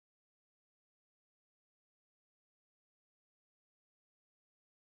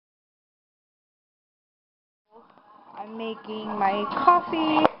I'm making my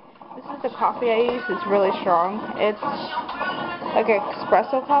coffee. This is the coffee I use. It's really strong. It's like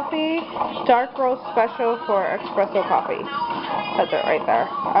espresso coffee. Dark roast special for espresso coffee. That's it right there.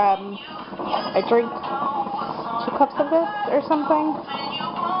 I drink 2 cups of this or something.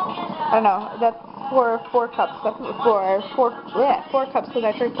 I don't know. That's for 4 cups. That's for 4 cups because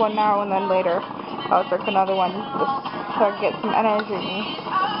I drink one now and then later I'll drink another one just so I get some energy.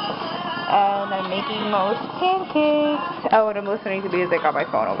 And I'm making most pancakes. Oh, and I'm listening to music on my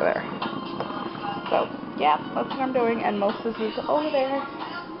phone over there. So, yeah, that's what I'm doing. And Moses is over there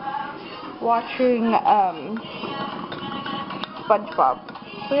watching SpongeBob.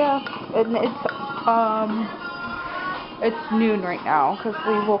 So yeah, and it's noon right now because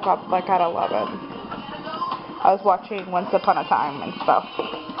we woke up like at 11. I was watching Once Upon a Time and stuff.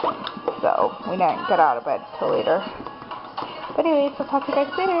 So we didn't get out of bed till later. But anyways, I'll talk to you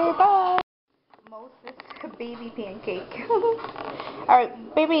guys later. Bye. Moses baby pancake. Alright,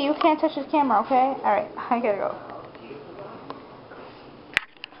 baby, you can't touch this camera, okay? Alright, I gotta go.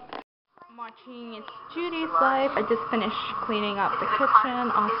 I'm watching It's Judy's Life. I just finished cleaning up the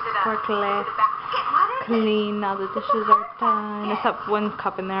kitchen. All sparkly clean. Now the dishes are done. Except 1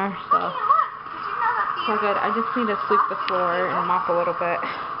 cup in there, so good. I just need to sweep the floor and mop a little bit.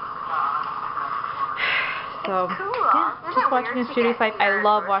 So, yeah, just watching It's Judy's Life. I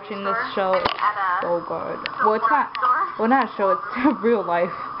love watching this show. It's so good. Well, it's not a show, it's real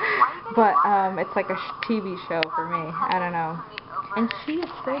life. But, it's like a TV show for me. I don't know. And she is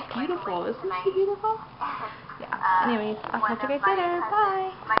so beautiful. Isn't she beautiful? Yeah. Anyways, I'll talk to you guys later.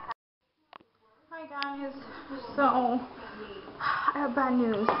 Bye. Hi, guys. So, I have bad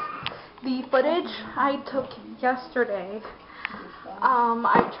news. The footage I took yesterday,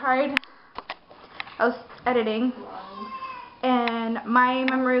 I was editing, and my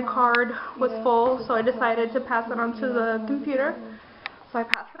memory card was full, so I decided to pass it on to the computer. So I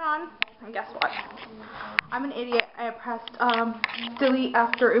passed it on, and guess what? I'm an idiot. I pressed delete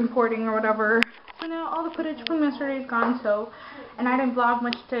after importing or whatever. So now all the footage from yesterday is gone, and I didn't vlog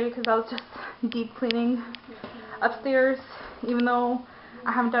much today because I was just deep cleaning upstairs, even though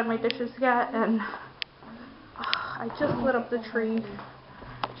I haven't done my dishes yet, and I just lit up the tree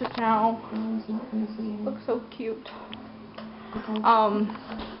just now. Looks so cute. I'm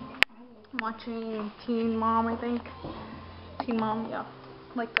watching Teen Mom, I think. Teen Mom, yeah.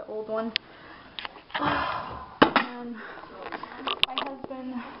 Like the old one. And my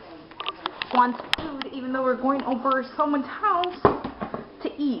husband wants food, even though we're going over someone's house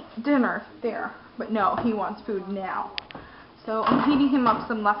to eat dinner there. But no, he wants food now. So I'm heating him up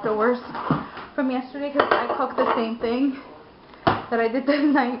some leftovers from yesterday because I cooked the same thing that I did the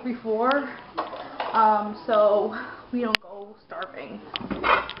night before, so we don't go starving,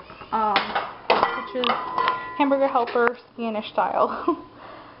 which is hamburger helper Spanish style.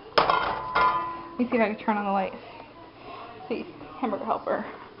 Let me see if I can turn on the light. See, hamburger helper.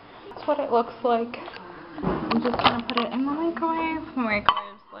 That's what it looks like. I'm just gonna put it in the microwave. The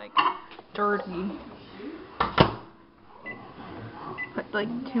microwave's like dirty. Put like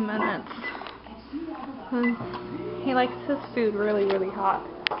 2 minutes. He likes his food really, really hot.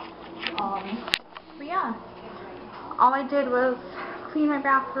 But yeah, all I did was clean my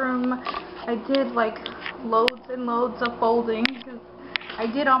bathroom. I did like loads and loads of folding because I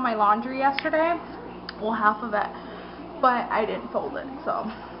did all my laundry yesterday. Well, half of it, but I didn't fold it, so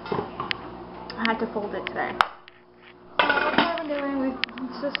I had to fold it today. So that's what I've been doing. We've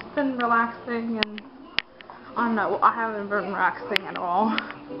just been relaxing, and I don't know, I haven't been relaxing at all. I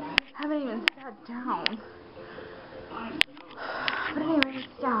haven't even sat down. But anyways,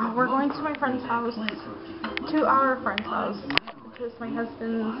 yeah, we're going to my friend's house, to our friend's house, because my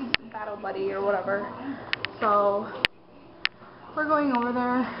husband's battle buddy or whatever. So we're going over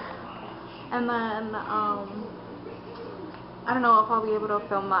there, and then I don't know if I'll be able to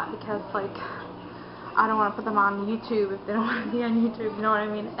film that because like I don't want to put them on YouTube if they don't want to be on YouTube, you know what I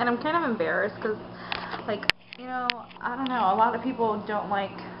mean? And I'm kind of embarrassed because like, you know, I don't know, a lot of people don't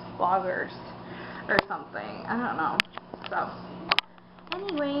like vloggers or something. I don't know. So,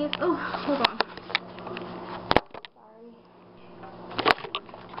 anyways, oh, hold on. Sorry.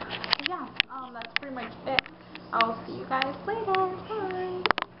 Yeah, that's pretty much it. I'll see you guys later. Bye.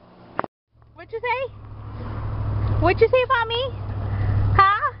 What'd you say? What'd you say about me?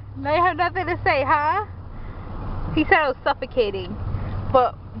 Huh? I have nothing to say, huh? He said I was suffocating.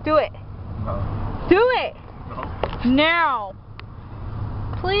 But do it. No. Do it. No. Now.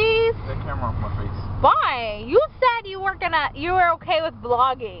 Please. Get the camera off my face. Why? You said you were okay with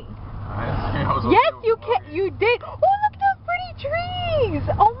vlogging. I was okay yes, you can. You did. Oh, look at those pretty trees.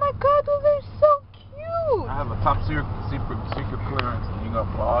 Oh my God, those are so cute. I have a top secret clearance and you gonna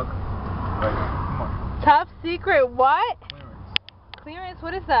vlog? Like, come on. Top secret what? Clearance. Clearance?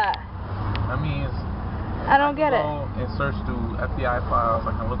 What is that? That means I don't get it. Go and search through FBI files.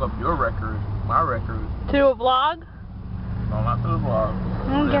 I can look up your record, my record. To a vlog? No, not through the vlog. I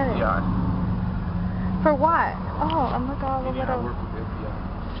don't The get FBI. it. For what? Oh, I'm like all Maybe over I the... work with the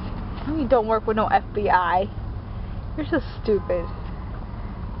FBI. You don't work with no FBI. You're so stupid.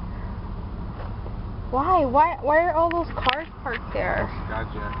 Why? Why are all those cars parked there?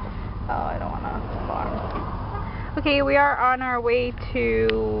 Gotcha. Oh, I don't want to farm. Okay, we are on our way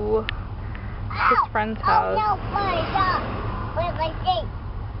to his friend's house. Oh no, where's my gate?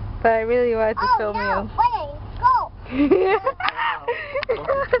 But I really wanted to film you. Go!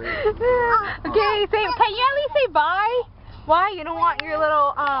 Okay, say, can you at least say bye? Why? You don't want your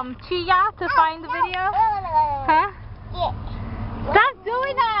little chia to find the video? Huh? Yeah. Stop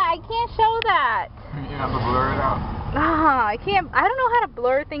doing that! I can't show that. You have to blur it out. Ah, I can't. I don't know how to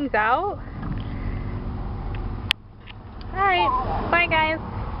blur things out. Alright, bye guys.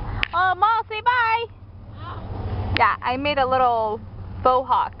 Oh, Mom, say bye. Yeah, I made a little faux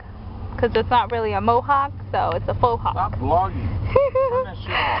hawk. Because it's not really a mohawk, so it's a faux hawk. Stop vlogging. Turn that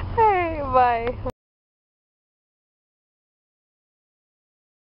shit off.